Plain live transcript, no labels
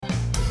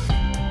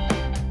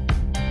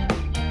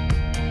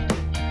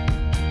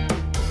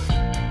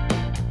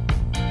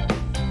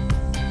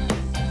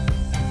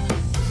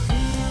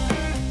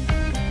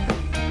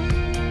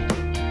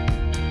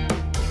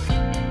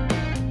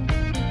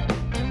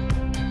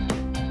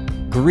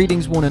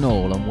Greetings one and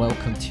all, and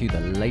welcome to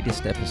the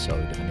latest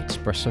episode of an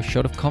Espresso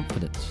Shot of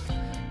Confidence,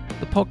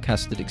 the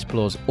podcast that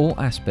explores all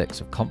aspects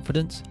of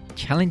confidence,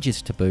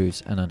 challenges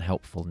taboos and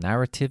unhelpful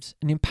narratives,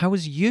 and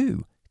empowers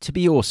you to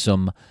be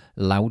awesome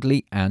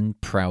loudly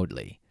and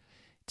proudly.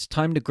 It's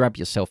time to grab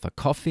yourself a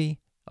coffee,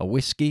 a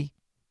whiskey,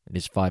 it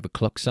is 5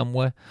 o'clock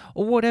somewhere,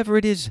 or whatever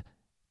it is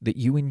that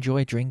you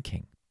enjoy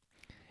drinking.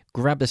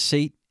 Grab a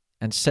seat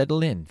and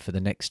settle in for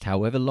the next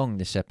however long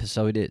this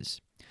episode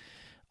is.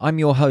 I'm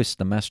your host,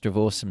 the Master of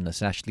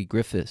Awesomeness, Ashley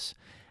Griffiths,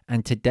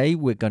 and today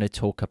we're going to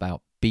talk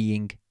about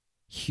being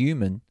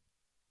human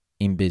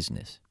in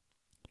business.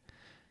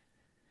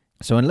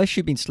 So unless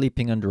you've been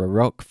sleeping under a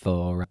rock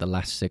for the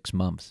last 6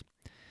 months,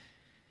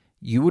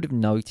 you would have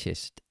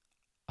noticed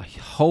a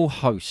whole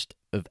host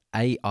of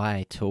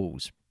AI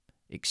tools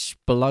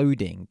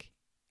exploding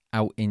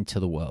out into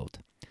the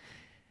world.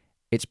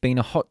 It's been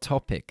a hot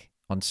topic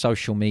on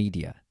social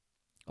media,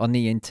 on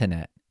the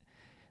internet.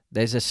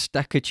 There's a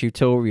stack of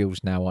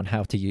tutorials now on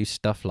how to use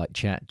stuff like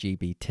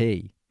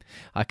ChatGPT.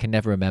 I can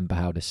never remember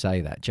how to say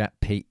that.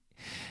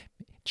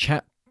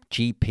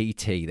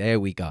 ChatGPT, there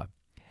we go.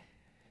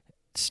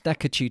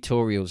 Stack of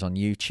tutorials on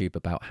YouTube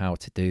about how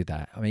to do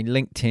that. I mean,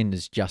 LinkedIn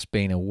has just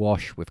been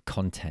awash with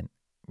content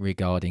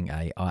regarding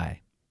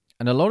AI.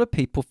 And a lot of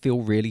people feel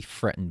really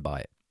threatened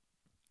by it.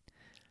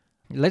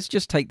 Let's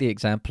just take the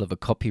example of a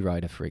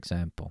copywriter, for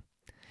example.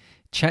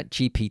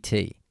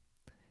 ChatGPT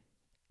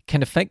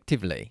can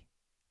effectively,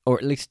 or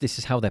at least this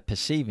is how they're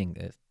perceiving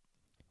it,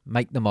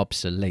 make them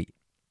obsolete.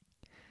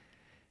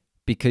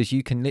 Because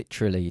you can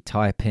literally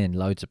type in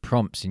loads of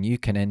prompts and you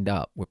can end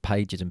up with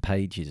pages and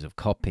pages of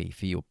copy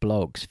for your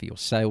blogs, for your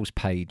sales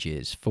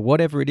pages, for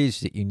whatever it is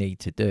that you need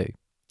to do.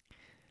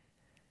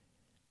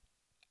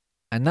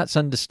 And that's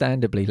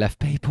understandably left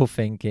people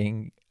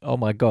thinking, oh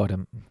my God,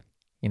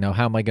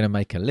 how am I going to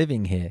make a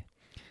living here?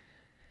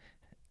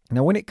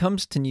 Now, when it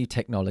comes to new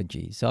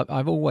technologies,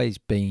 I've always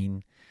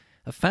been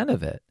a fan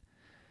of it.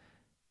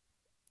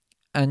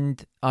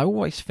 And I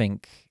always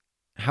think,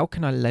 how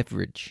can I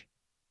leverage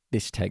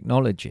this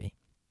technology?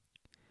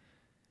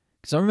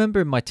 Because I remember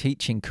in my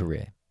teaching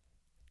career,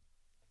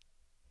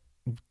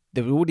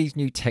 there were all these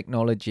new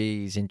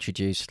technologies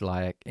introduced,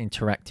 like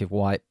interactive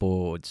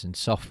whiteboards and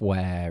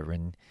software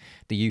and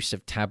the use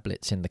of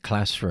tablets in the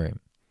classroom.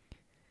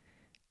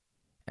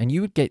 And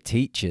you would get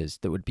teachers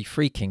that would be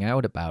freaking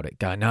out about it,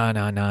 going, no,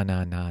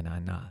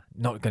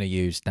 not going to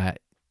use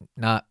that.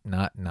 Nah,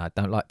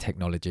 don't like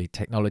technology.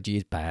 Technology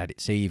is bad.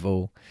 It's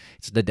evil.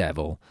 It's the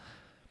devil.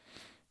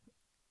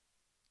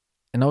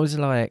 And I was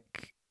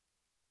like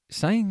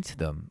saying to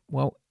them,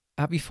 well,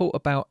 have you thought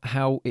about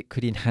how it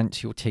could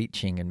enhance your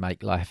teaching and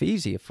make life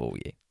easier for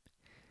you?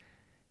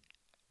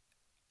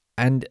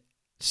 And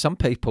some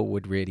people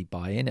would really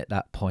buy in at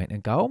that point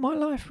and go, oh, my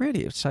life,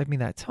 really? It would save me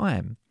that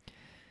time.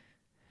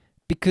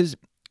 Because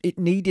it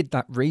needed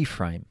that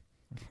reframe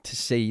to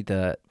see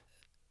that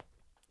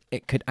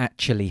it could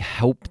actually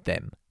help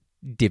them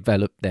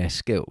develop their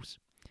skills.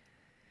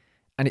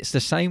 And it's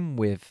the same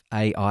with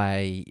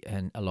AI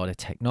and a lot of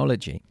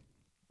technology.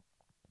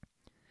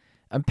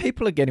 And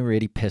people are getting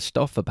really pissed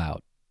off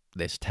about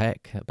this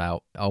tech,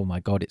 about, oh my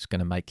God, it's going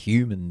to make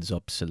humans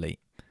obsolete.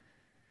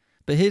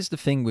 But here's the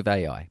thing with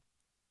AI.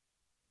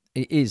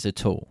 It is a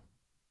tool.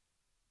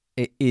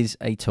 It is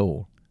a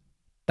tool.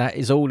 That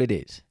is all it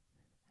is.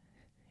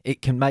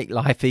 It can make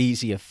life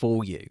easier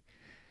for you,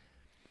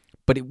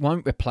 but it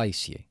won't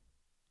replace you.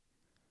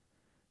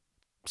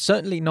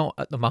 Certainly not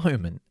at the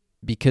moment,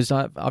 because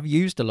I've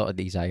used a lot of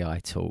these AI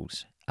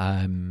tools,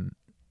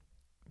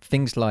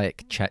 things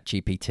like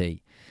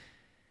ChatGPT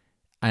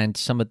and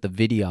some of the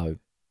video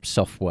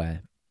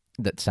software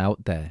that's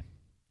out there.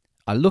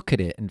 I look at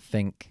it and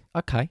think,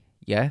 okay,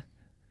 yeah,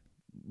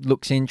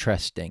 looks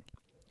interesting,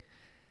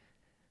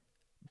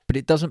 but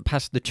it doesn't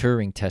pass the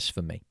Turing test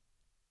for me.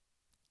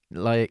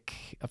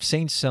 Like, I've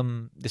seen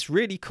this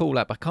really cool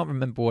app, I can't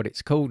remember what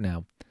it's called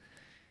now,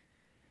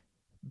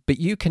 but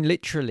you can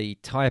literally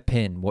type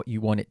in what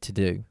you want it to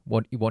do,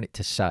 what you want it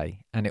to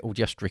say, and it will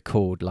just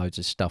record loads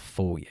of stuff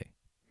for you.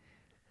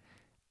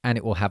 And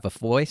it will have a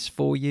voice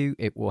for you,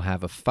 it will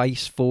have a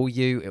face for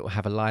you, it will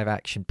have a live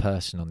action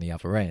person on the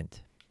other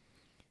end.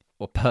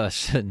 Or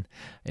person,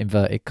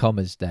 inverted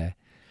commas there.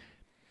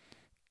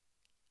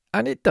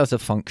 And it does a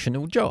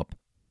functional job.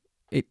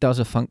 It does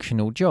a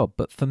functional job,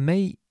 but for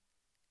me,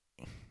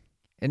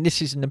 and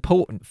this is an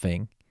important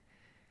thing,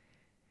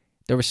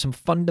 there are some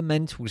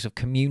fundamentals of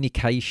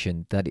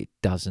communication that it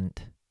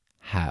doesn't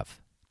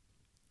have.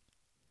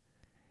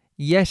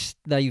 Yes,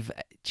 they've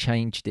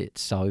changed it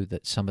so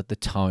that some of the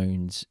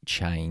tones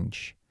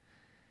change,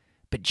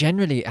 but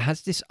generally it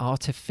has this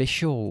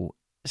artificial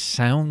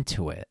sound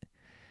to it.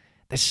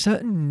 There's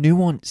certain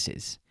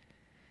nuances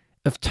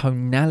of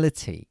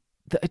tonality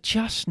that are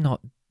just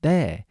not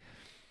there.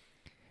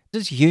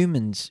 As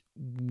humans,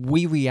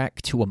 we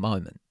react to a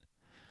moment.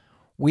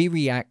 We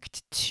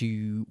react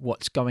to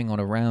what's going on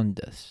around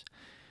us.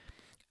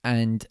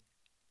 And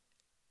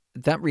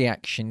that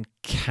reaction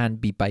can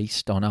be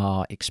based on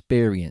our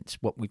experience,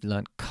 what we've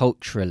learned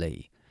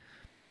culturally,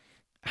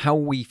 how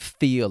we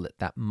feel at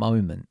that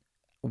moment,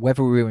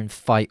 whether we're in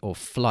fight or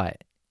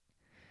flight,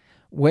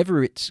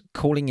 whether it's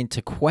calling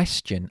into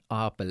question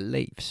our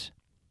beliefs,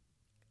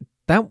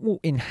 that will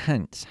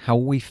enhance how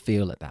we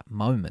feel at that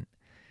moment.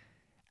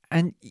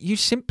 And you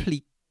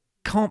simply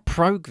can't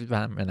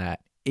program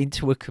that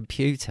into a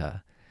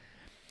computer.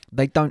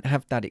 They don't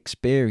have that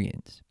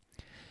experience.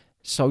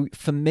 So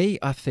for me,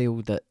 I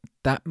feel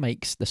that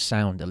makes the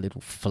sound a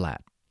little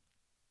flat.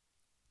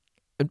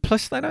 And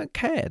plus, they don't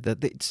care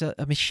that it's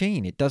a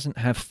machine. It doesn't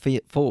have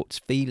thoughts,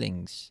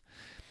 feelings.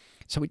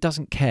 So it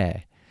doesn't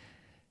care.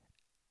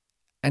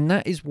 And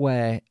that is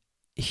where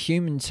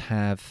humans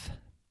have,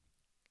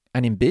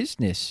 and in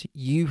business,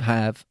 you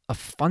have a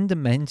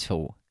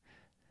fundamental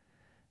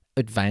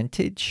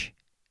advantage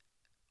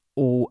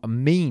or a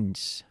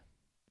means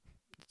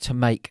to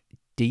make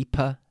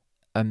deeper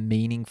and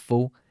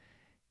meaningful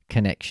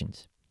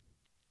connections.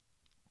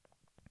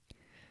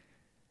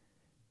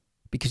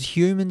 Because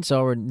humans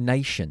are a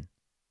nation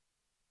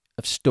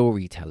of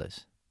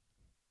storytellers.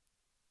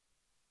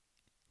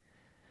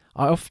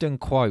 I often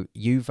quote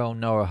Yuval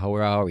Noah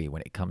Harari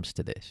when it comes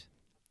to this.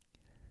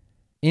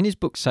 In his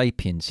book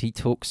Sapiens, he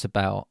talks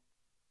about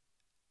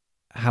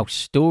how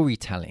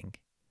storytelling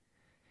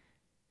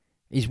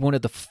is one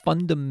of the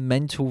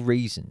fundamental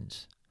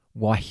reasons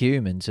why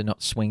humans are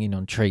not swinging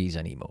on trees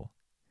anymore.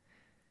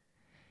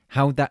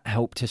 How that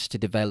helped us to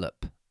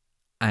develop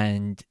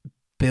and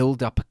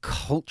build up a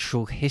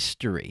cultural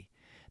history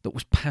that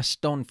was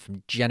passed on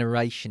from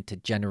generation to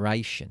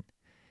generation.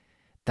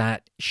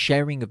 That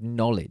sharing of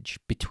knowledge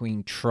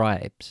between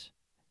tribes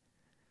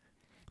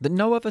that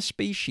no other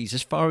species,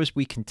 as far as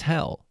we can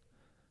tell,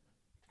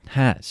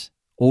 has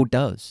or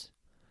does.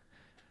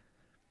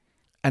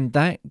 And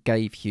that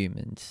gave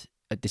humans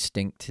a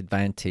distinct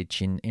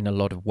advantage in a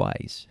lot of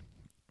ways.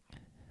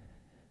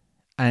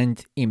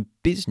 And in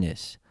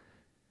business,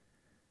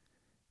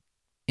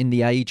 in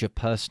the age of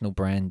personal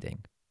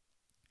branding,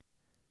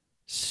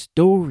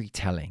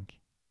 storytelling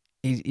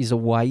is a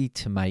way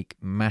to make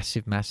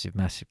massive, massive,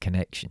 massive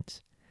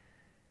connections.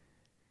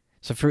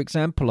 So, for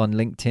example, on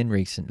LinkedIn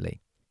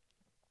recently,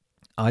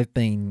 I've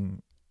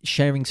been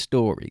sharing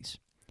stories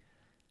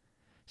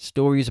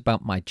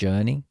about my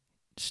journey,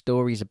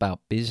 stories about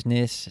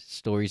business,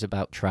 stories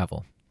about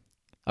travel.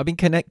 I've been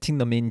connecting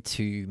them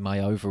into my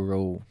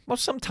overall, well,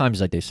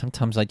 sometimes I do.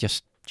 Sometimes I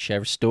just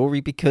share a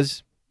story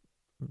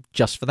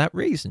just for that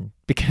reason,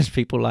 because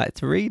people like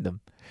to read them.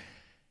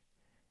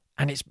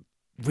 And it's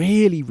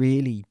really,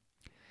 really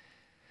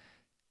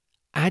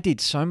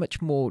added so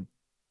much more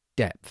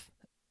depth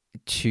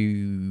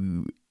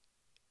to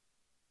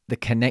the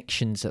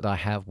connections that I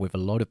have with a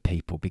lot of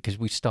people, because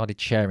we've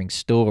started sharing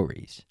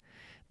stories.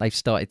 They've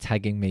started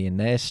tagging me in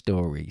their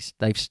stories.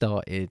 They've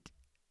started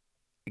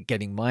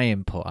getting my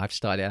input. I've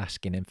started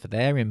asking them for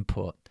their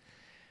input.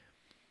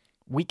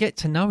 We get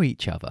to know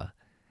each other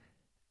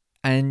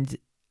and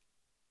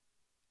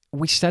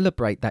we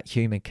celebrate that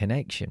human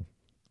connection.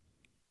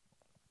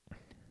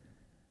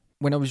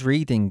 When I was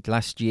reading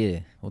last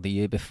year or the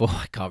year before,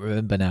 I can't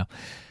remember now,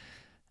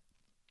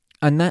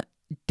 and that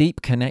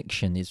deep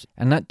connection is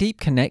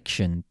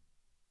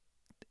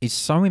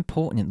so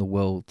important in the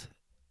world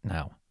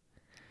now.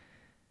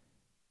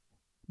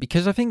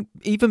 Because I think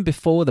even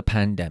before the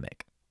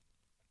pandemic,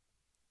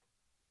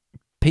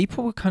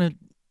 people were kind of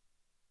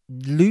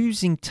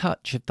losing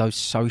touch of those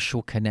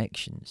social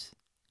connections.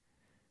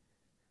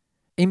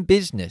 In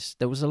business,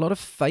 there was a lot of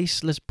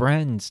faceless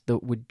brands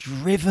that were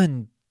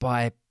driven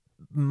by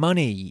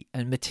money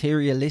and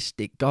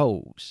materialistic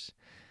goals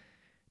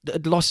that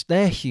had lost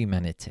their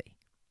humanity.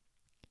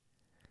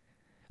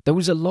 There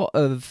was a lot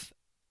of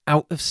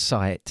out of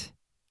sight,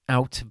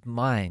 out of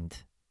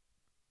mind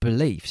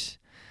beliefs.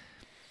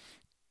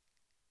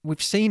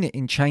 We've seen it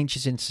in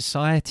changes in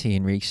society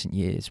in recent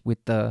years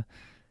with the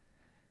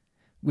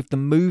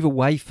move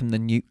away from the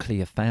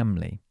nuclear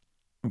family.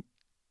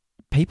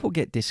 People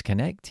get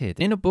disconnected.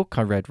 In a book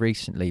I read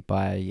recently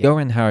by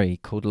Johan Hari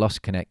called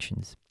Lost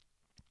Connections,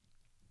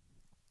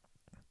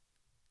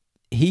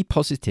 he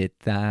posited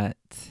that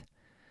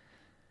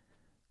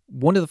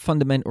one of the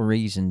fundamental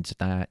reasons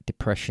that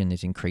depression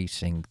is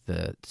increasing,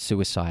 that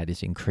suicide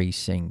is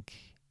increasing,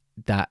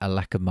 that a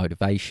lack of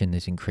motivation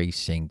is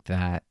increasing,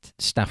 that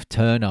staff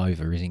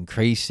turnover is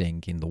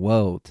increasing in the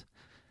world,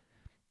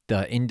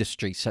 that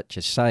industries such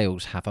as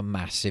sales have a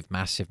massive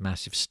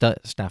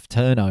staff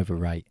turnover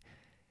rate,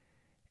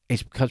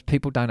 is because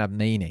people don't have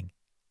meaning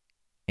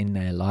in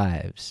their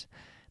lives.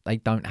 They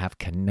don't have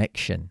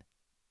connection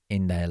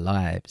in their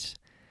lives.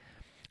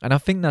 And I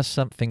think that's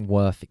something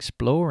worth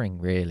exploring,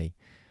 really,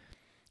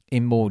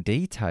 in more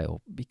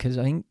detail, because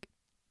I think,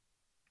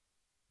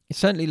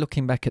 certainly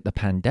looking back at the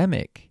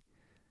pandemic,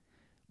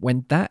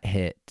 when that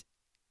hit,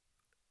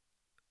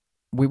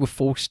 we were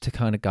forced to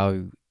kind of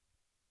go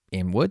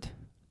inward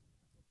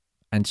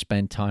and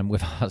spend time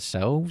with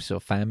ourselves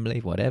or family,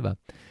 whatever.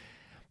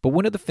 But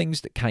one of the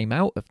things that came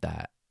out of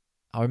that,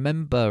 I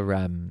remember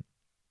a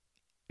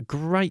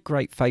great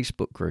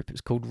Facebook group.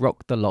 It's called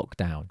Rock the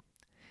Lockdown.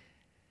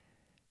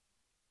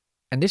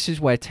 And this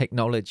is where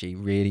technology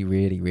really,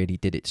 really, really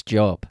did its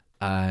job.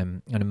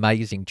 An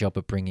amazing job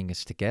of bringing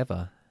us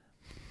together.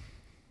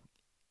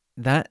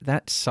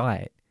 That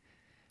site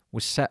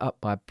was set up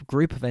by a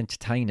group of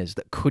entertainers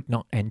that could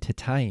not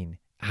entertain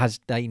as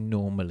they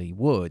normally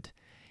would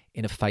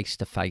in a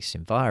face-to-face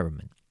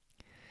environment.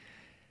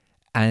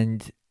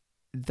 And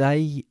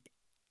they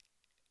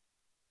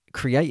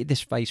created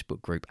this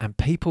Facebook group, and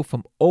people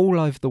from all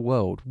over the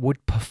world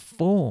would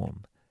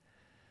perform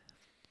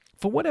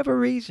for whatever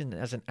reason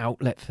as an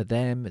outlet for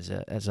them, as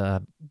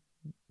a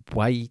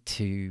way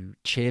to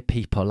cheer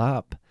people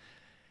up.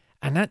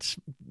 And that's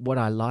what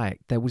I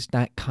liked. There was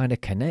that kind of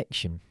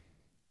connection.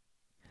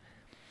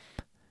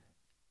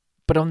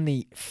 But on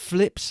the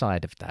flip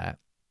side of that,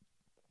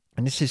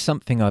 and this is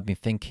something I've been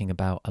thinking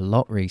about a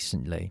lot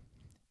recently,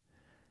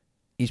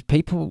 is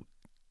people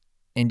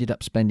ended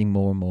up spending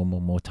more and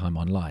more time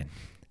online.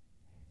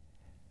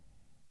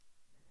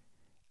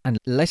 And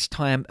less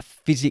time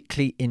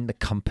physically in the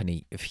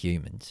company of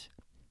humans.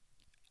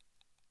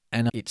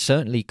 And it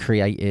certainly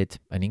created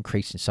an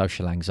increase in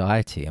social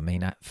anxiety. I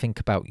mean, think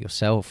about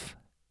yourself,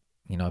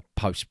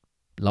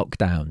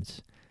 post-lockdowns.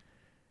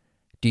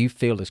 Do you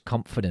feel as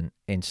confident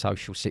in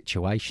social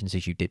situations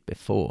as you did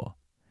before?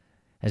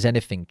 Has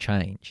anything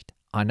changed?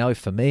 I know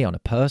for me, on a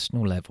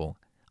personal level,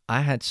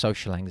 I had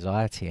social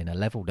anxiety in a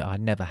level that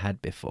I'd never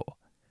had before.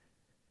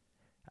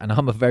 And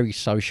I'm a very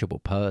sociable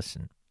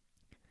person.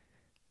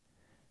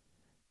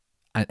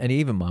 And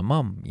even my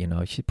mum,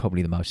 she's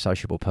probably the most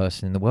sociable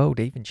person in the world.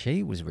 Even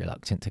she was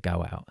reluctant to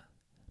go out.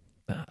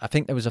 I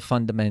think there was a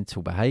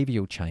fundamental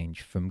behavioural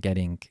change from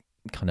getting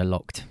kind of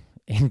locked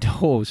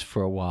indoors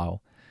for a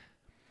while.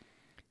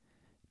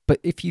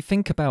 But if you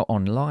think about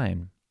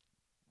online,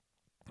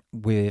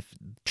 with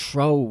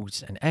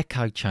trolls and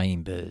echo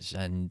chambers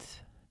and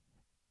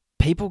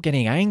people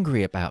getting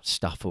angry about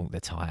stuff all the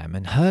time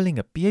and hurling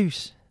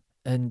abuse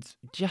and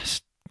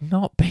just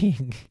not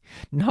being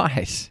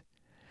nice,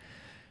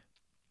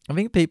 I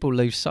think people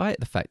lose sight of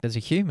the fact there's a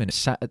human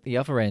sat at the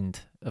other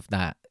end of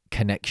that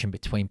connection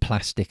between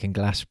plastic and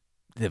glass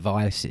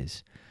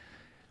devices.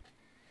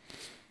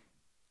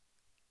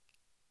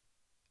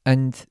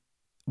 And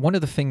one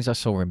of the things I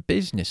saw in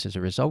business as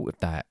a result of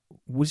that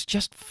was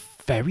just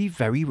very,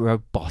 very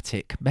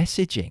robotic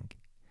messaging.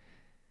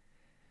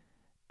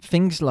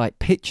 Things like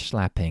pitch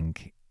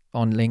slapping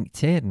on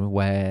LinkedIn,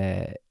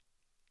 where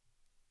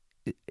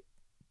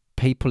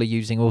people are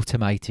using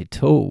automated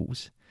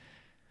tools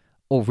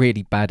or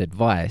really bad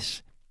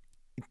advice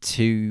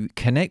to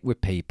connect with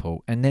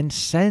people and then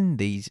send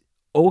these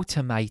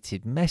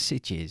automated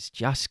messages,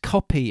 just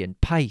copy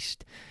and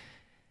paste.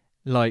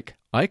 Like,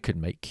 I could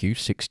make you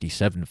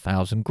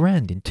 67,000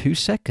 grand in 2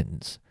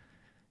 seconds.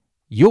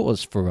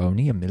 Yours for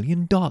only $1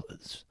 million.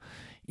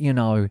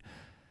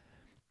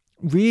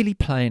 Really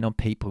playing on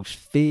people's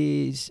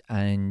fears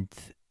and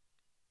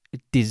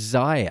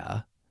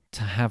desire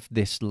to have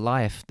this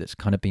life that's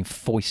kind of been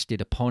foisted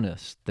upon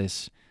us.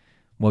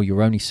 Well,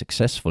 you're only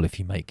successful if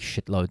you make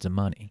shitloads of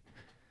money.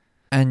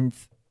 And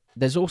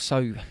there's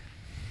also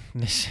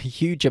this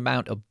huge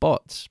amount of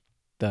bots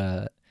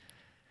that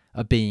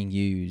are being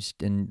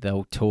used, and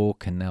they'll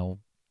talk and they'll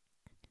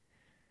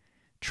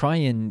try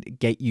and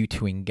get you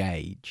to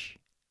engage.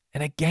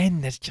 And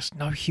again, there's just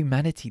no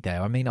humanity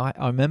there. I mean, I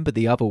remember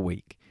the other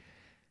week,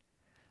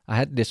 I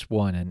had this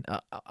one, and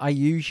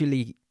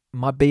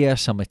my BR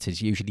Summit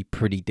is usually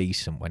pretty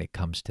decent when it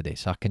comes to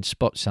this. I can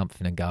spot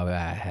something and go,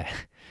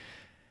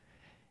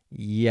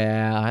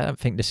 yeah, I don't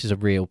think this is a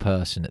real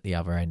person at the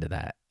other end of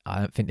that. I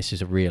don't think this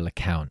is a real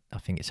account. I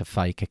think it's a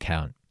fake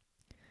account.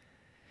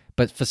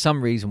 But for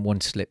some reason,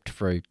 one slipped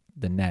through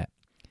the net.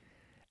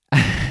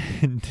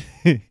 And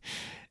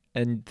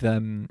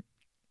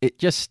it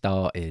just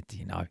started,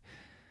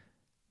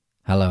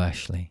 Hello,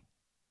 Ashley.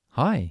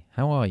 Hi,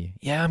 how are you?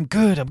 Yeah, I'm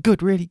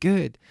good, really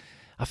good.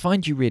 I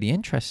find you really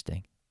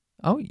interesting.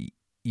 Oh,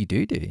 you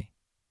do you?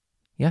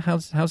 Yeah,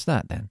 how's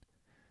that then?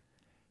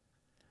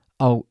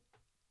 Oh,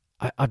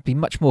 I'd be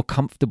much more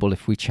comfortable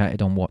if we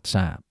chatted on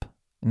WhatsApp,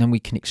 and then we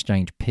can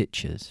exchange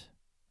pictures.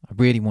 I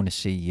really want to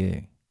see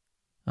you.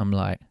 I'm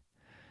like,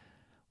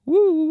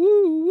 woo,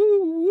 woo,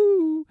 woo,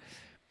 woo.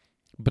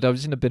 But I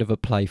was in a bit of a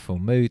playful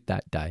mood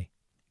that day.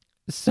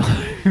 So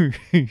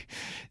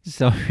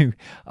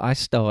I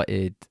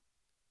started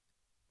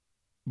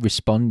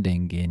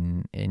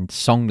responding in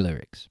song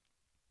lyrics.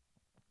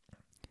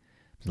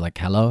 It was like,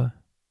 hello,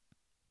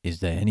 is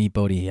there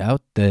anybody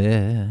out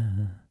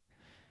there?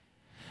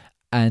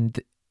 And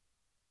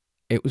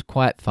it was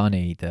quite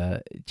funny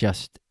that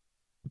just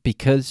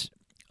because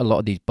a lot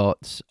of these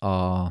bots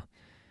are,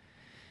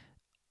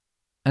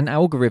 and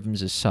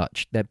algorithms as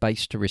such, they're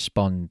based to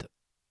respond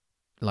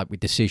like with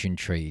decision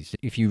trees.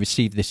 If you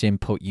receive this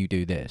input, you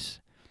do this.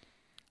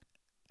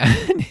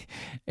 And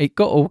it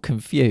got all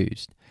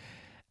confused.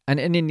 And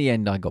in the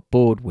end, I got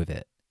bored with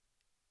it.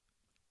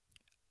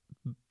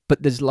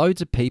 But there's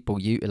loads of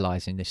people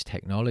utilizing this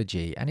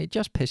technology, and it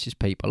just pisses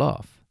people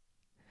off.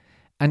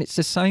 And it's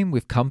the same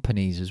with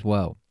companies as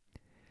well,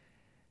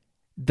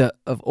 that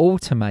have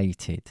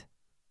automated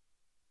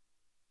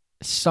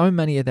so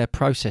many of their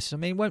processes. I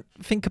mean,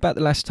 think about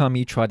the last time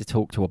you tried to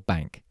talk to a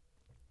bank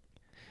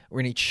or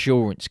an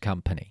insurance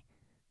company.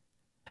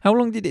 How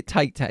long did it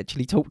take to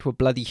actually talk to a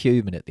bloody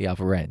human at the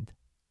other end?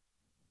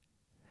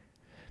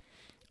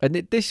 And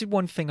this is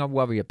one thing I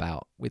worry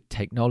about with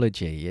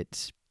technology.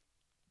 It's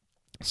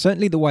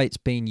certainly the way it's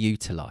being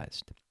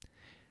utilised.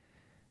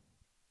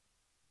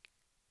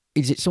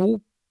 It's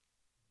all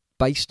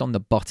based on the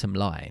bottom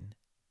line.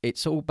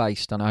 It's all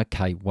based on,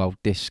 okay, well,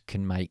 this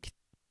can make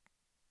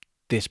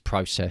this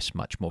process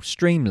much more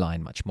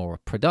streamlined, much more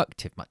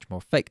productive, much more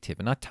effective.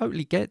 And I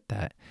totally get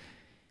that.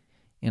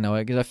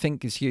 Because I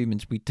think as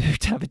humans, we do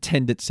have a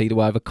tendency to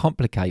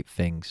overcomplicate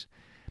things.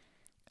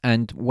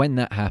 And when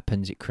that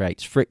happens, it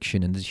creates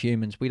friction. And as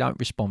humans, we don't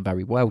respond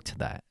very well to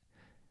that.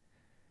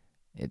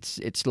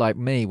 It's like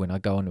me when I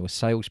go onto a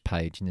sales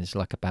page and there's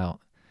like about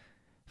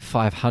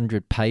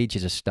 500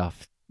 pages of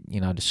stuff,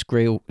 to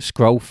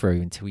scroll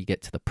through until you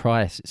get to the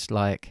price. It's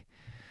like,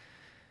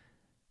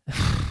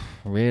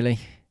 really?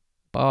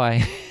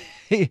 Bye.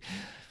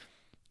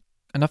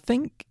 And I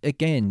think,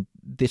 again,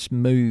 this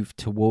move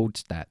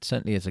towards that,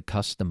 certainly as a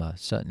customer,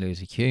 certainly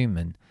as a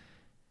human,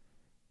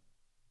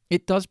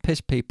 it does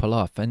piss people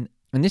off. And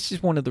this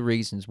is one of the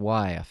reasons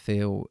why I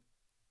feel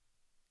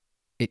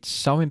it's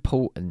so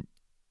important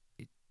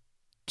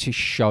to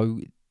show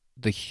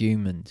the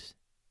humans,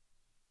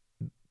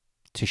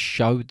 to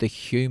show the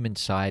human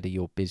side of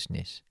your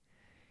business,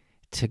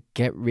 to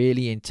get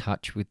really in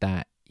touch with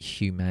that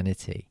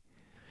humanity.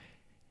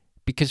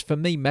 Because for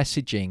me,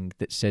 messaging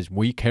that says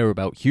we care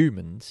about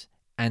humans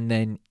and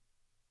then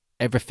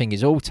everything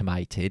is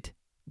automated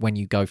when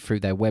you go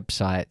through their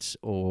websites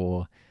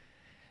or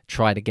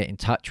try to get in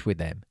touch with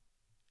them,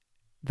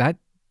 that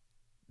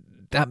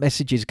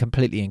message is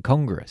completely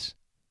incongruous.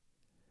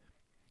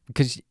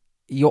 Because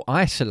you're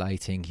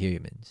isolating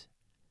humans,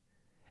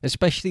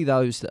 especially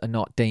those that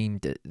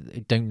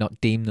do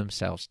not deem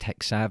themselves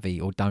tech savvy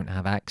or don't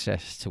have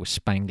access to a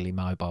spangly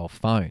mobile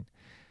phone.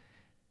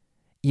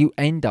 You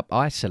end up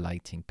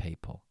isolating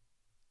people.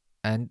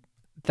 And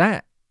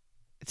that,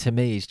 to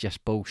me, is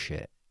just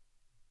bullshit.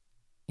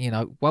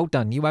 Well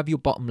done. You have your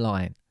bottom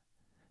line.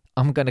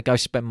 I'm going to go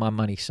spend my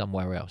money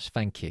somewhere else.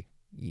 Thank you.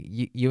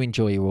 You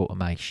enjoy your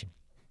automation.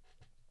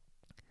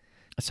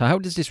 So how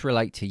does this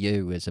relate to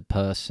you as a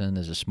person,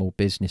 as a small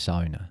business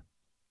owner?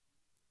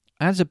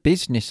 As a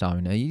business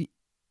owner,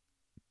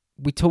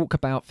 we talk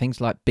about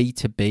things like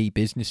B2B,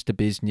 business to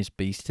business,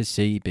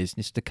 B2C,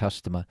 business to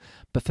customer.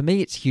 But for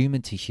me, it's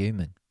human to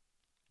human.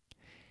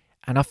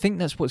 And I think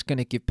that's what's going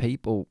to give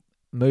people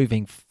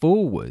moving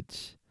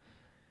forwards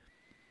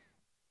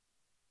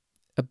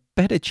a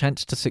better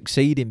chance to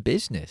succeed in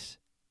business.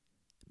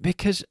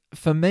 Because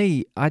for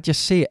me, I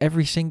just see it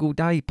every single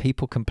day,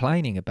 people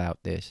complaining about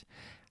this,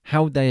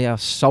 how they are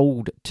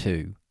sold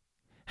to,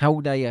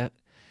 how they are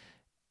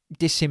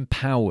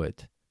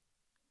disempowered,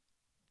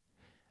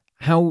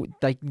 how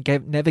they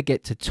never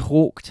get to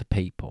talk to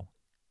people.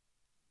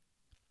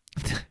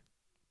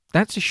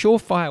 That's a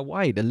surefire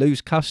way to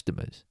lose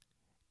customers,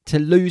 to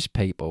lose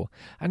people.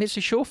 And it's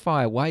a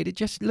surefire way to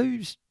just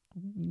lose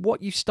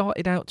what you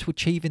started out to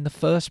achieve in the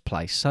first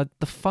place. So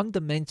the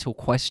fundamental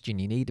question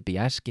you need to be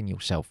asking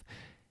yourself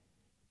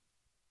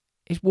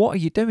is, what are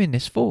you doing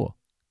this for?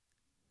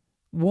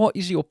 What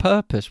is your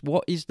purpose?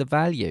 What is the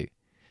value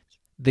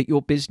that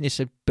your business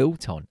is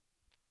built on?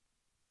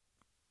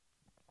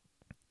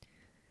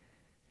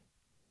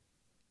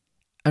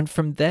 And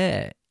from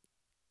there,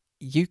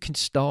 you can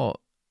start,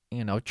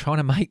 trying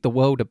to make the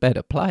world a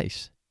better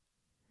place.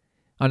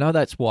 I know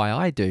that's why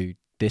I do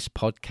this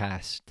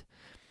podcast,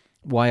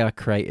 why I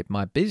created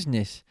my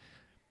business,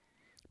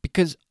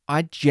 because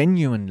I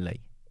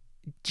genuinely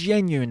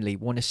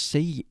want to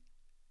see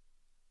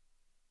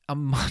a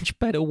much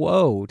better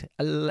world.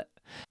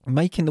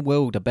 Making the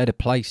world a better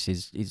place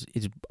is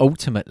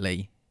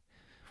ultimately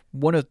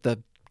one of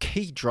the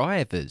key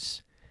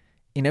drivers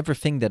in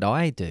everything that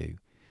I do.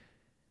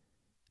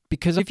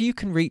 Because if you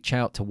can reach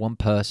out to one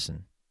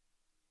person,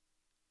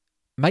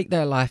 make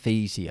their life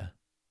easier,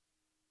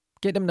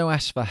 get them to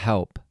ask for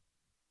help,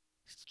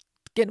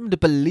 get them to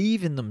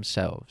believe in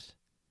themselves,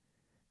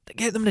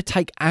 get them to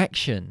take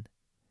action,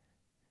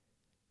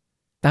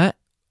 that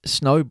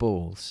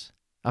snowballs.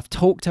 I've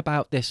talked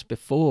about this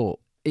before.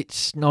 It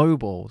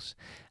snowballs.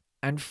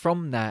 And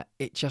from that,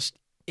 it just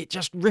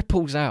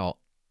ripples out,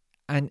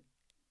 and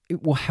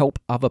it will help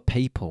other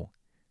people.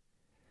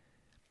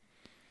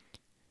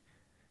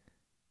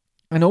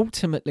 And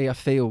ultimately, I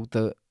feel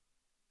that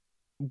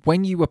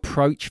when you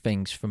approach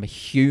things from a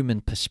human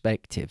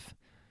perspective,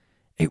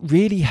 it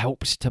really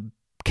helps to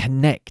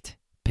connect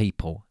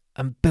people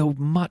and build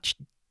much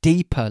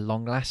deeper,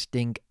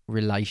 long-lasting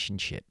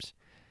relationships.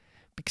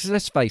 Because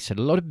let's face it,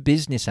 a lot of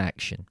business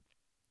action,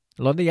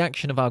 a lot of the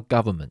action of our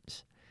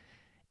governments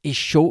is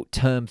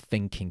short-term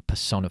thinking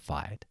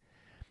personified,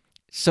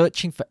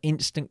 searching for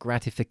instant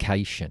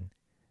gratification,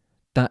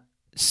 that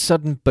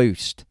sudden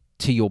boost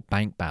to your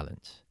bank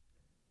balance.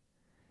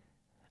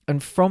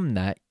 And from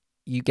that,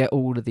 you get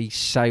all of these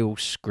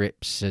sales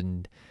scripts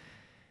and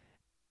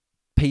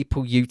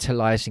people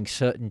utilizing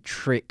certain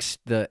tricks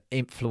that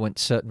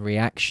influence certain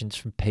reactions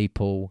from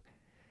people.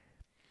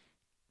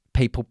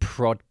 People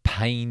prod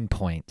pain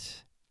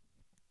points,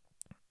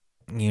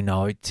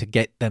 to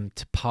get them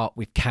to part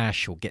with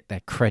cash or get their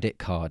credit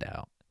card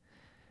out.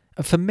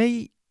 And for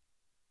me,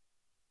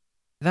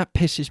 that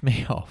pisses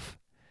me off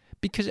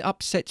because it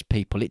upsets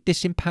people. It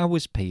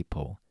disempowers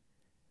people.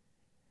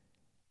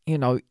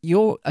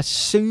 You're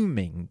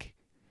assuming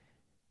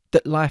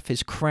that life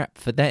is crap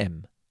for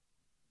them.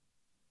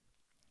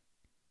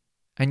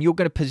 And you're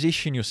going to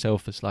position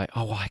yourself as like,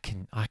 oh, I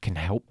can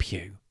help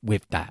you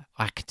with that.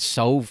 I can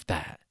solve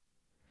that.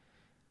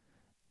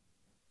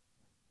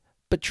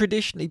 But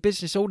traditionally,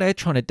 business, all they're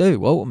trying to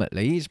do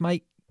ultimately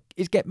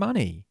is get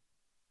money.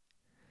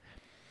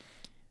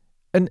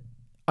 And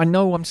I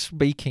know I'm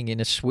speaking in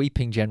a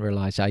sweeping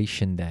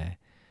generalization there,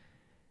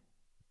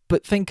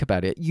 but think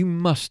about it. You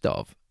must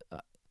have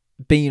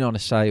been on a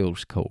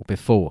sales call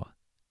before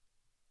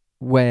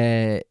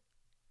where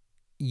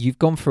you've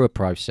gone through a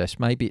process.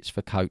 Maybe it's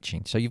for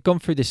coaching. So you've gone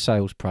through this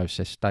sales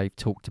process. They've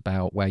talked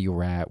about where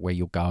you're at, where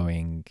you're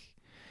going,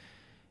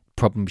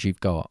 problems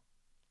you've got.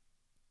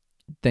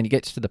 Then it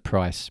gets to the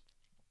price,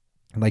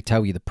 and they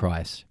tell you the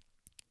price.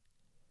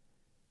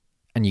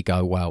 And you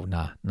go, well,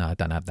 no, I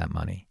don't have that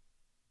money.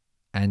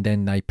 And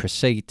then they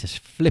proceed to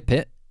flip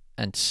it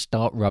and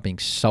start rubbing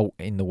salt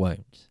in the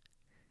wounds.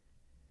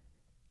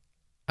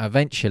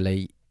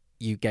 Eventually,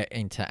 you get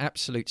into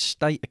absolute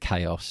state of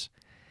chaos,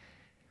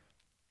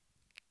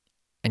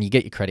 and you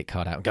get your credit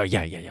card out and go,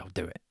 yeah, I'll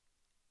do it.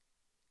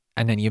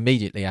 And then you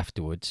immediately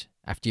afterwards,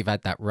 after you've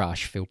had that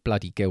rush, feel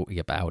bloody guilty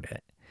about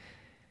it.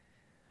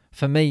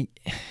 For me,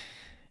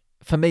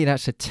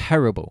 that's a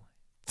terrible,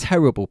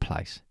 terrible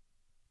place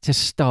to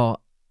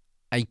start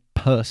a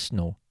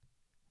personal,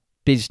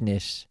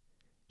 business,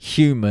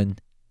 human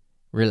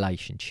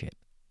relationship.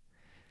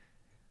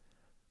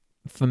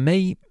 For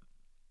me,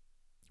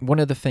 one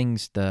of the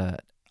things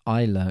that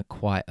I learned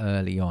quite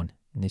early on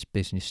in this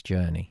business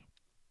journey,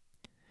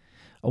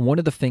 and one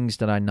of the things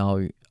that I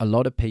know a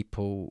lot of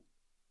people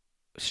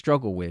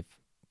struggle with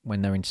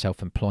when they're in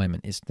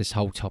self-employment, is this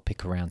whole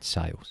topic around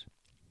sales.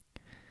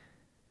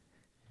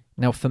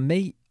 Now, for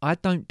me, I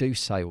don't do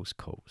sales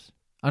calls.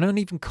 I don't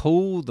even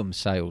call them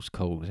sales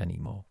calls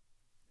anymore.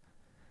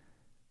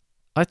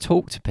 I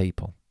talk to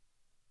people.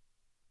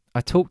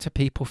 I talk to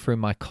people through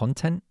my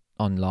content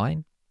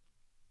online.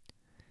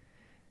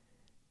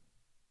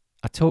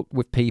 I talk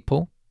with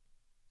people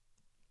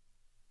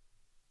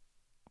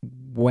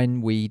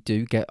when we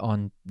do get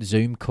on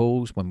Zoom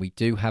calls, when we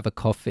do have a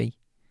coffee.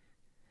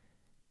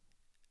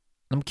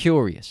 I'm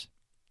curious.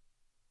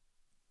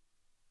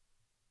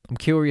 I'm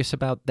curious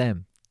about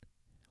them,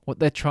 what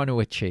they're trying to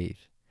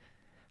achieve,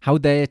 how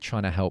they're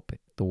trying to help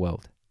the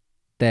world,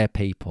 their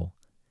people,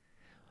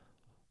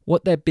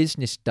 what their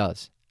business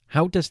does.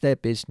 How does their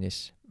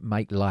business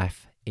make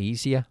life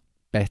easier,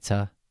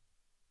 better,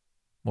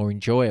 more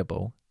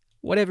enjoyable,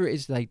 whatever it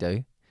is they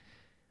do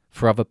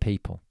for other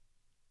people?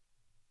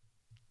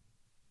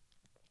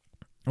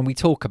 And we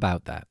talk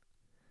about that.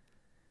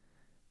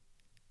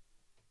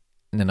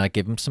 And then I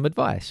give them some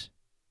advice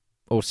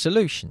or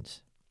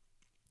solutions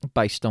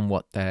based on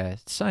what they're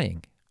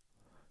saying.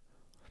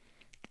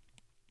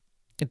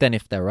 And then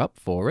if they're up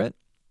for it,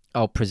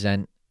 I'll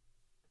present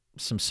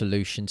some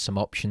solutions, some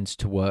options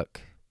to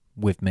work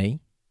with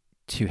me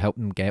to help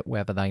them get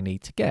wherever they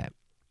need to get.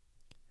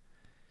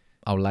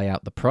 I'll lay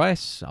out the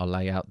price, I'll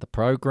lay out the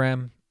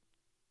program,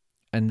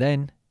 and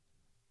then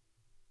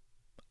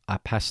I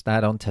pass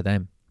that on to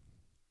them.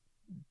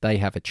 They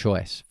have a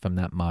choice from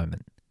that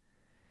moment.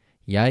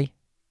 Yay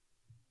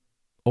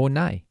or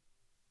nay.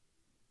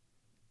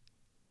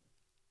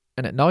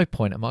 And at no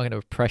point am I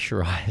going to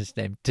pressurize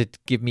them to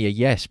give me a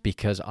yes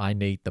because I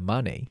need the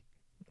money.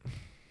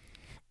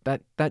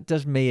 That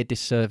does me a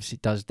disservice.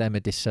 It does them a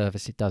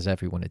disservice. It does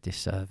everyone a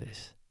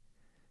disservice.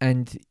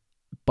 And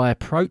by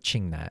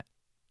approaching that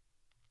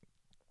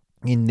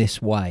in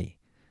this way,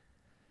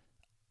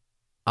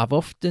 I've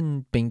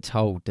often been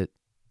told that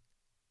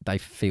they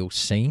feel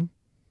seen,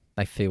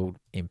 they feel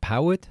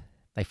empowered,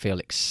 they feel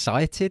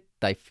excited,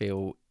 they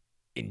feel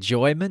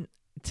enjoyment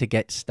to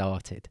get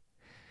started.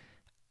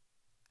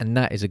 And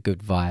that is a good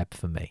vibe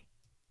for me.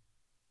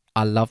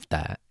 I love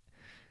that.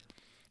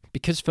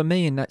 Because for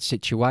me in that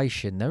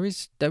situation, there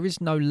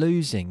is no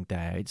losing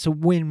there. It's a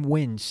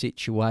win-win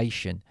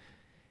situation.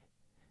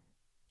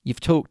 You've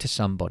talked to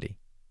somebody.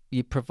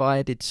 You've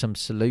provided some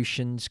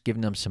solutions,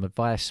 given them some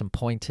advice, some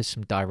pointers,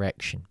 some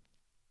direction.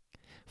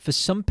 For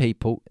some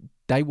people,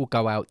 they will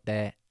go out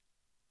there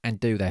and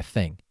do their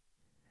thing.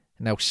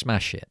 And they'll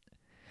smash it.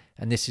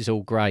 And this is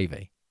all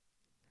gravy.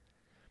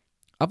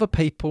 Other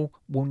people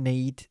will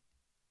need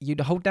you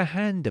to hold their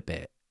hand a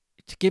bit,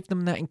 to give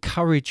them that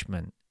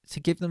encouragement, to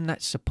give them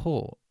that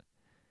support.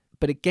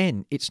 But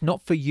again, it's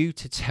not for you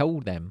to tell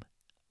them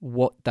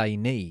what they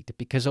need,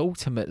 because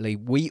ultimately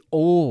we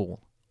all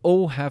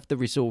have the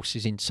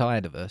resources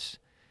inside of us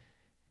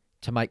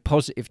to make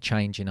positive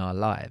change in our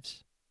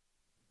lives.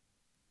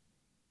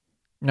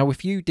 Now,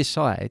 if you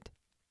decide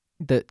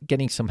that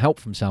getting some help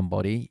from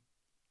somebody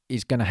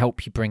is going to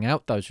help you bring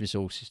out those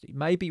resources that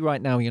maybe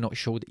right now you're not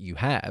sure that you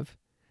have,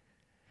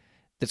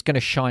 that's going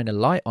to shine a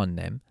light on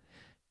them.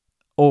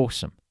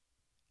 Awesome.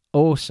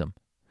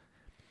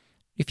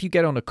 If you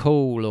get on a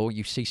call or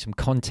you see some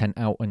content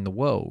out in the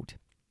world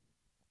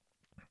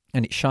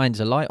and it shines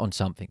a light on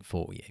something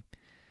for you,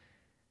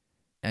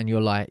 and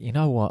you're like, you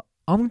know what,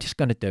 I'm just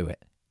going to do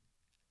it.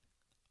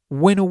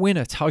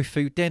 Winner,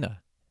 tofu dinner.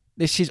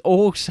 This is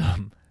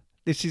awesome.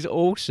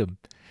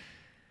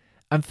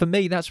 And for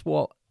me, that's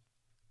what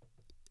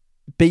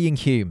being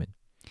human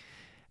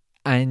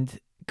and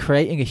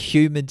creating a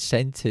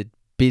human-centered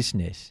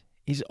business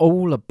is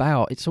all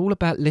about. It's all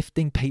about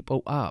lifting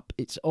people up.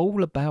 It's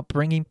all about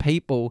bringing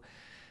people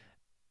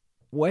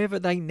wherever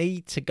they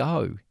need to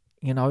go.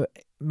 You know,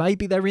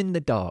 maybe they're in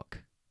the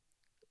dark.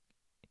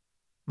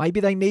 Maybe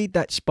they need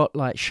that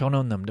spotlight shone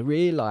on them to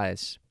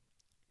realize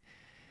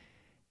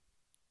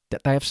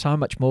that they have so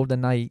much more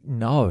than they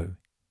know,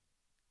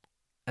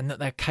 and that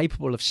they're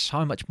capable of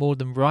so much more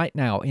than right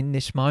now in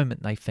this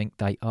moment they think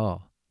they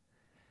are.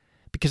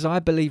 Because I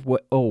believe we're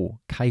all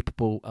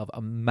capable of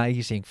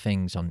amazing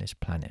things on this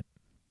planet.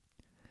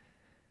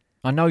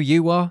 I know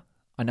you are.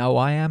 I know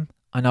I am.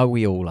 I know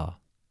we all are.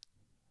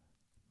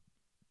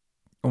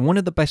 And one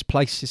of the best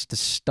places to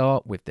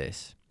start with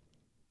this,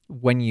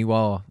 when you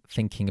are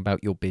thinking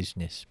about your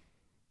business,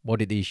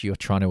 what it is you're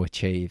trying to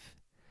achieve,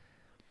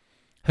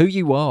 who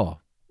you are,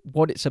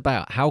 what it's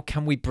about, how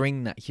can we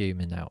bring that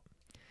human out,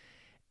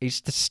 is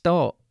to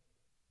start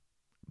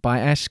by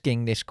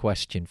asking this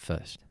question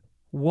first.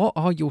 What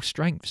are your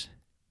strengths?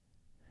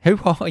 Who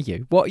are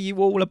you? What are you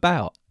all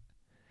about?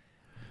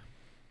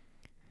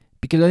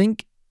 Because I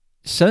think,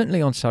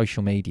 certainly on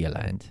social media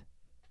land,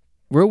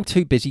 we're all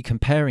too busy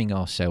comparing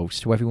ourselves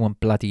to everyone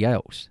bloody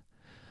else.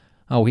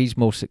 Oh, he's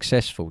more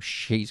successful.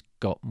 She's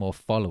got more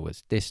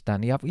followers. This, that,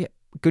 and the other. Yeah,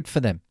 good for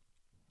them.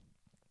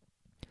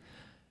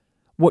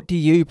 What do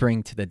you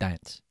bring to the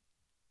dance?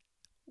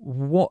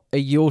 What are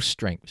your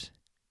strengths?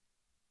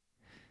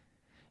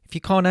 If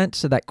you can't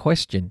answer that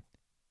question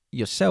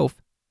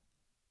yourself,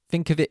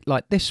 think of it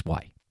like this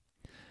way.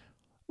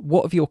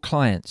 What have your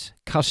clients,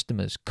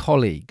 customers,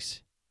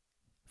 colleagues,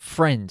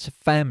 friends,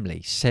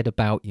 family said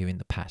about you in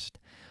the past?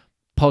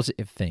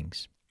 Positive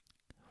things.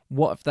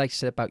 What have they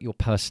said about your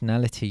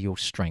personality, your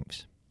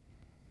strengths?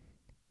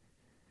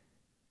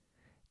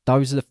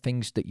 Those are the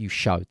things that you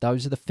show.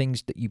 Those are the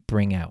things that you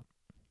bring out.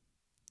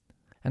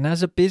 And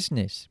as a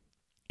business,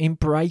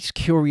 embrace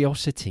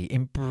curiosity.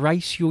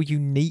 Embrace your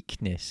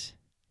uniqueness.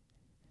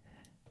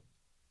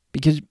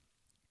 Because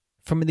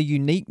from the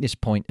uniqueness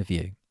point of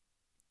view,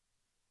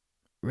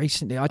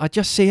 recently I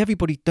just see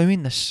everybody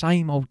doing the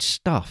same old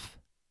stuff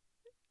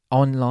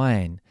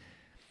online,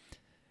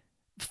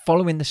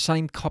 following the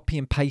same copy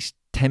and paste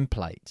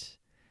templates,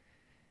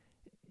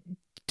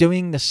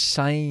 doing the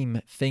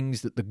same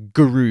things that the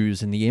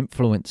gurus and the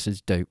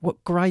influencers do.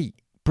 What great,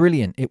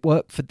 brilliant, it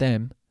worked for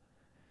them.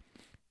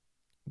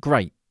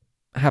 Great,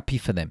 happy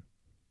for them.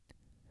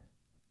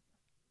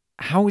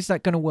 How is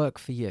that going to work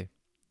for you?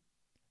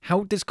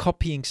 How does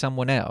copying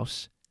someone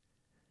else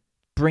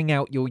bring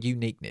out your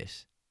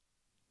uniqueness?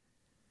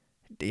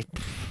 It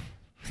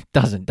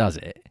doesn't, does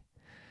it?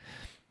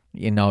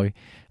 You know,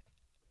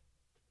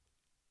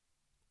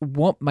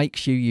 what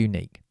makes you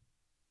unique?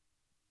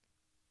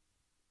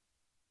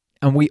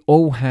 And we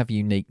all have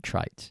unique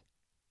traits.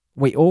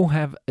 We all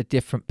have a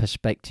different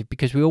perspective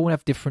because we all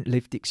have different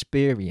lived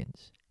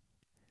experience.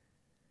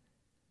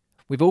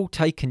 We've all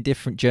taken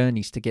different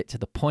journeys to get to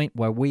the point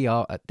where we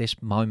are at this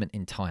moment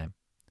in time.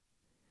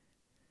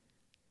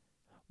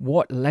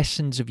 What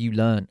lessons have you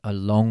learned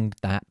along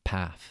that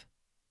path?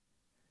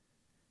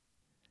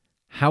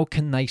 How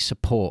can they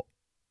support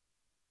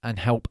and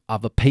help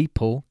other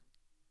people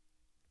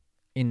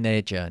in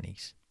their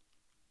journeys?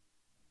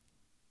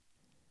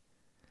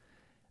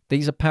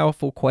 These are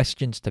powerful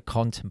questions to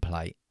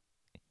contemplate.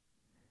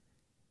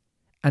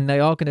 And they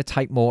are going to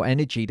take more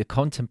energy to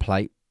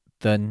contemplate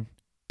than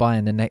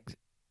buying the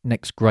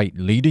next great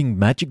leading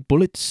magic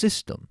bullet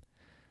system.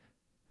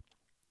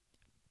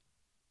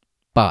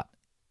 But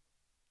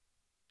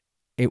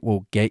it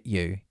will get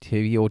you to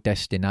your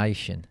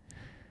destination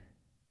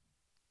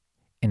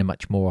in a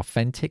much more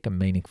authentic and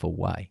meaningful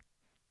way.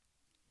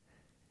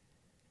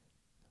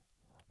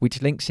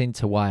 Which links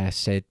into why I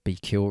said be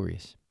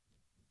curious.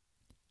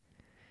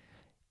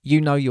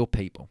 You know your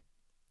people.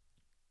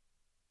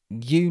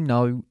 You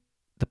know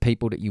the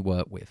people that you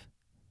work with.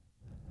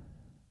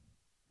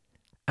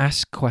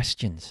 Ask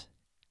questions.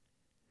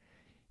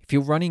 If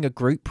you're running a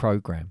group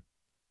program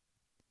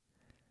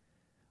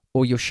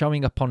or you're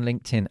showing up on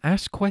LinkedIn,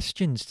 ask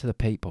questions to the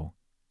people.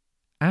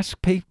 Ask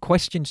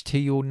questions to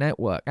your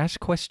network. Ask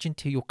questions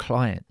to your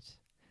clients.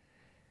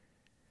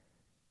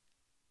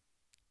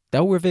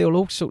 They'll reveal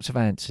all sorts of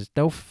answers.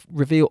 They'll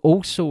reveal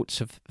all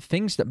sorts of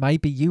things that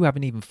maybe you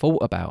haven't even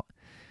thought about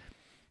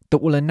that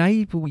will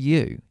enable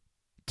you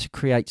to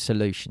create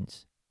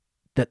solutions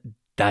that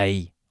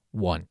they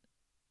want.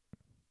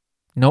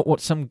 Not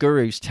what some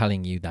guru's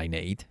telling you they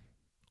need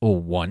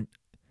or want,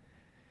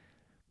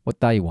 what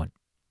they want.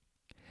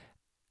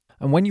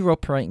 And when you're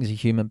operating as a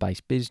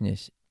human-based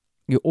business,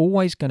 you're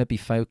always going to be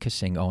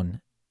focusing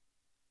on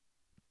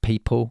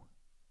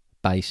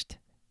people-based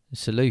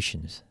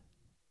solutions.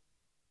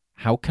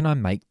 How can I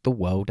make the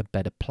world a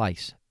better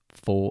place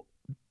for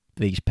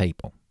these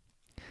people?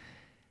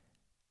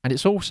 And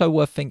it's also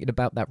worth thinking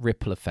about that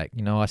ripple effect.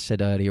 You know, I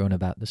said earlier on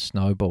about the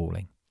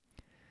snowballing.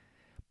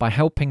 By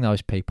helping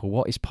those people,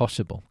 what is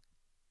possible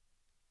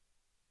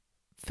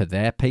for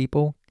their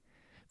people,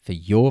 for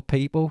your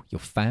people, your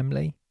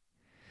family?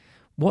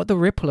 What are the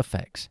ripple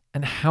effects,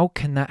 and how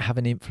can that have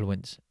an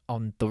influence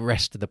on the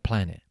rest of the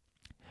planet?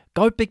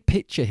 Go big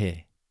picture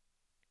here.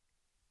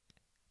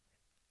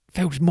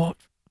 Feels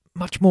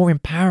much more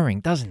empowering,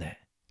 doesn't it?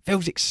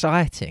 Feels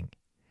exciting.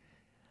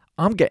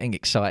 I'm getting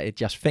excited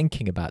just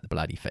thinking about the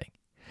bloody thing.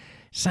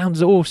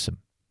 Sounds awesome.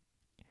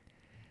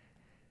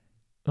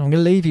 I'm going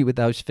to leave you with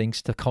those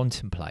things to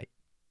contemplate.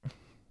 And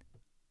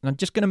I'm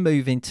just going to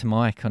move into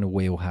my kind of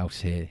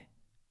wheelhouse here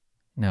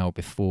now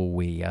before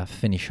we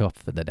finish off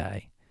for the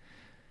day.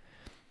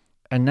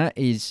 And that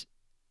is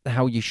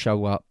how you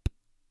show up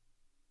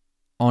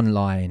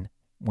online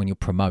when you're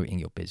promoting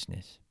your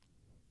business.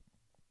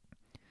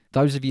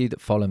 Those of you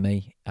that follow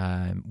me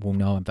will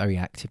know I'm very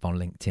active on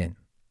LinkedIn.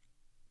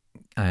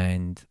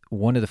 And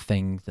one of the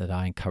things that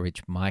I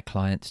encourage my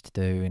clients to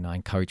do, and I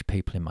encourage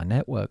people in my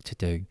network to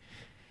do,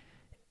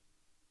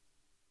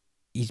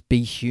 is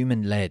be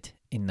human-led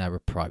in their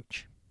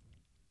approach,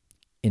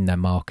 in their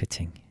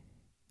marketing.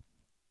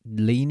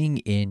 Leaning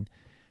in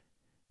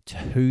to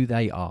who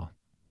they are,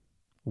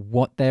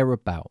 what they're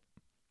about,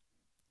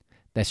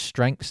 their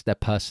strengths, their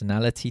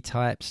personality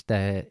types,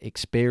 their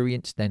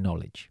experience, their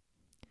knowledge.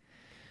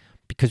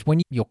 Because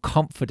when you're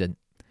confident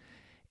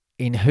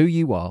in who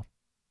you are,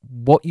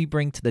 what you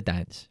bring to the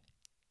dance,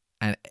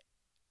 and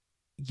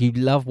you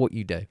love what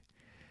you do,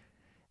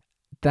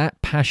 that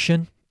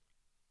passion,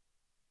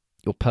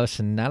 your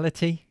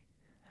personality,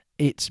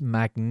 it's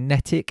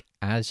magnetic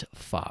as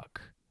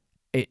fuck.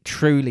 It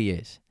truly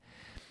is.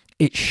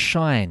 It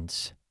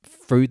shines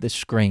through the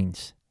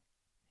screens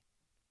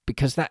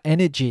because that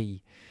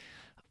energy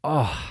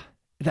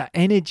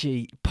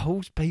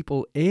pulls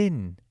people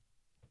in.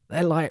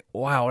 They're like,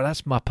 wow,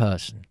 that's my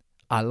person.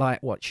 I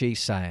like what she's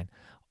saying.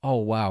 Oh,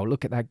 wow,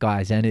 look at that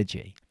guy's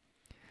energy.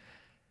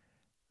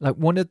 Like,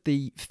 one of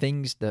the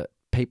things that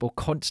people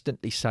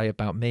constantly say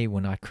about me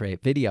when I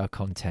create video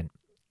content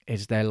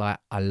is they're like,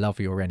 I love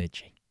your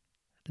energy.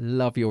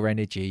 Love your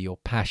energy, your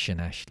passion,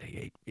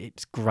 Ashley.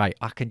 It's great.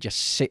 I can just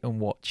sit and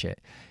watch it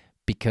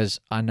because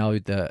I know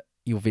that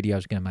your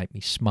videos are going to make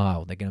me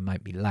smile. They're going to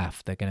make me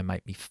laugh. They're going to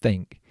make me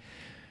think.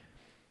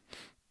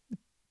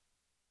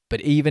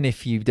 But even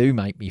if you do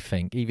make me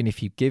think, even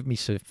if you give me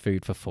some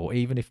food for thought,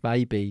 even if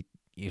maybe,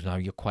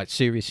 you're quite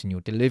serious in your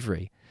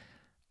delivery,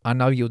 I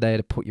know you're there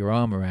to put your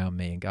arm around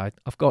me and go,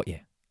 I've got you.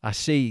 I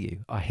see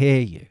you. I hear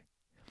you.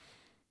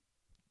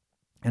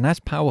 And that's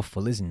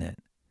powerful, isn't it?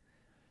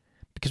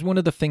 Because one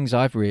of the things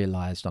I've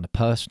realized on a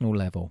personal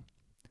level,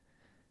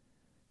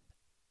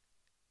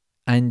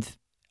 and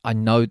I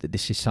know that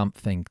this is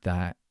something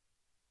that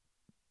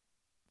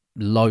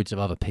loads of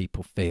other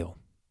people feel,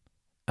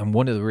 and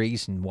one of the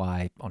reasons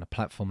why on a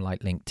platform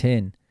like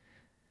LinkedIn,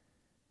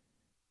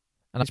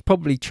 and it's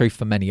probably true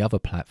for many other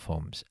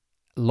platforms,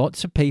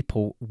 lots of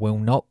people will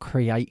not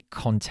create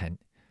content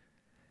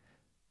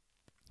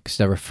because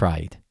they're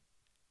afraid.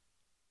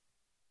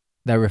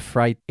 They're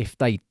afraid if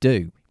they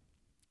do,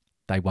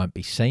 they won't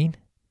be seen,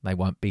 they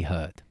won't be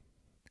heard.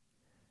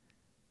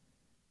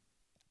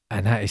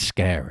 And that is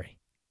scary.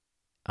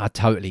 I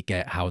totally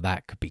get how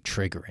that could be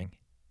triggering,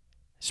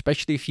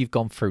 especially if you've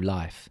gone through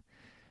life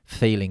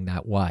feeling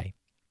that way.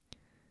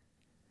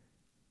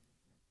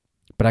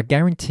 But I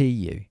guarantee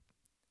you,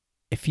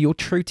 if you're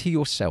true to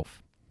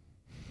yourself,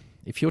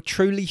 if you're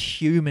truly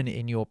human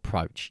in your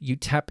approach, you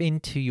tap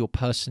into your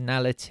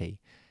personality,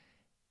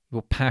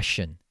 your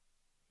passion,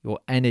 your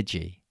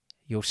energy,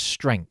 your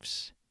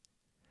strengths,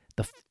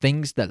 the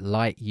things that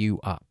light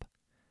you up.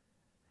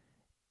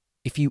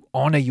 If you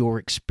honor your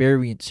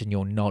experience and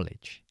your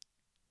knowledge,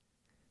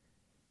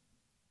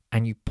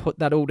 and you put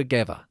that all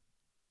together,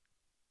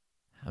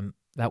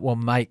 that will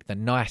make the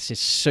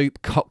nicest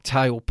soup,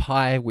 cocktail,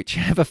 pie,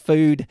 whichever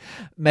food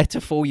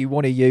metaphor you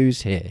want to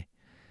use here,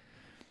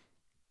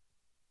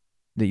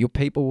 that your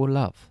people will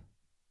love.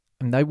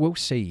 And they will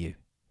see you.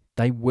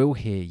 They will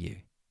hear you.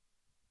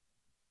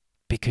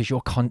 Because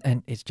your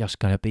content is just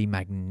going to be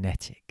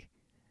magnetic.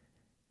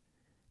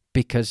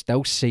 Because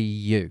they'll see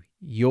you,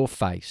 your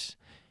face,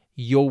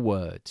 your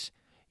words,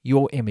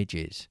 your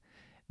images,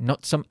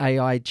 not some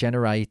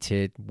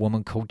AI-generated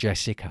woman called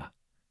Jessica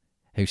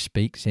who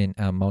speaks in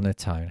a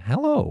monotone.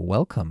 Hello,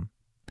 welcome.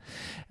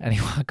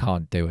 Anyway, I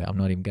can't do it. I'm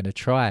not even going to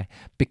try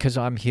because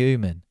I'm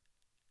human.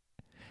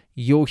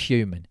 You're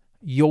human.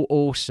 You're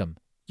awesome.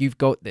 You've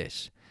got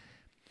this.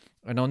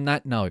 And on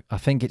that note, I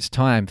think it's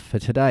time for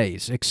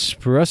today's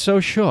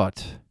espresso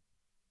shot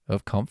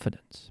of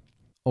confidence.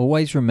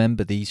 Always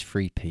remember these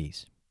 3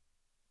 P's.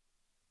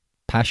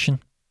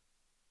 Passion.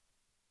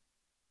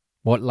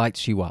 What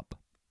lights you up?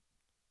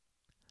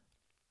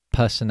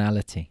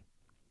 personality?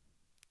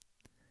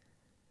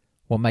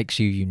 What makes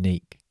you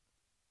unique?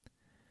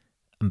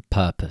 And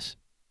purpose.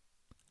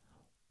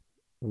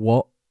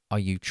 What are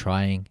you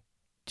trying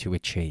to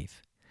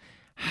achieve?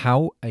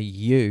 How are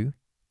you,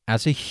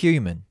 as a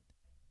human,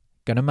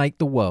 going to make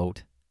the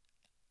world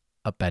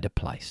a better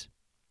place?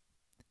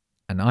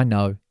 And I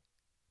know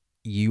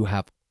you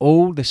have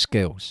all the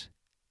skills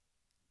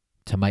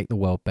to make the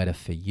world better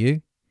for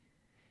you,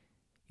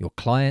 your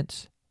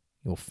clients,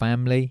 your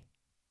family,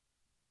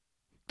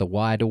 the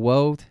wider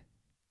world,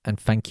 and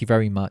thank you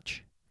very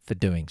much for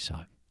doing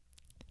so.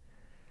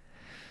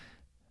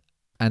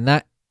 And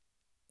that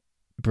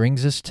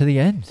brings us to the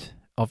end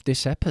of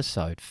this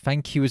episode.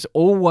 Thank you as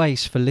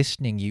always for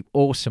listening, you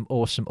awesome,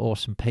 awesome,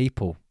 awesome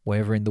people,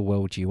 wherever in the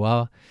world you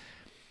are.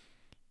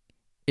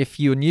 If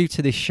you're new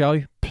to this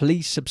show,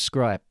 please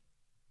subscribe.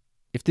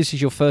 If this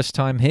is your first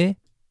time here,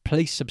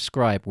 please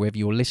subscribe wherever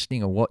you're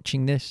listening or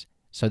watching this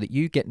so that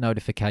you get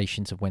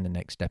notifications of when the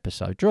next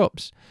episode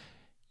drops,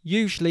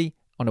 usually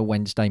on a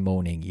Wednesday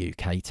morning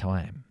UK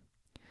time.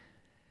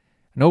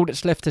 And all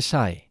that's left to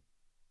say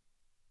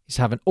is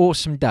have an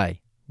awesome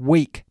day,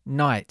 week,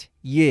 night,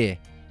 year,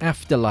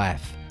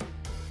 afterlife.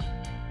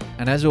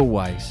 And as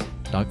always,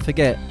 don't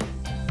forget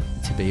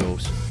to be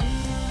awesome.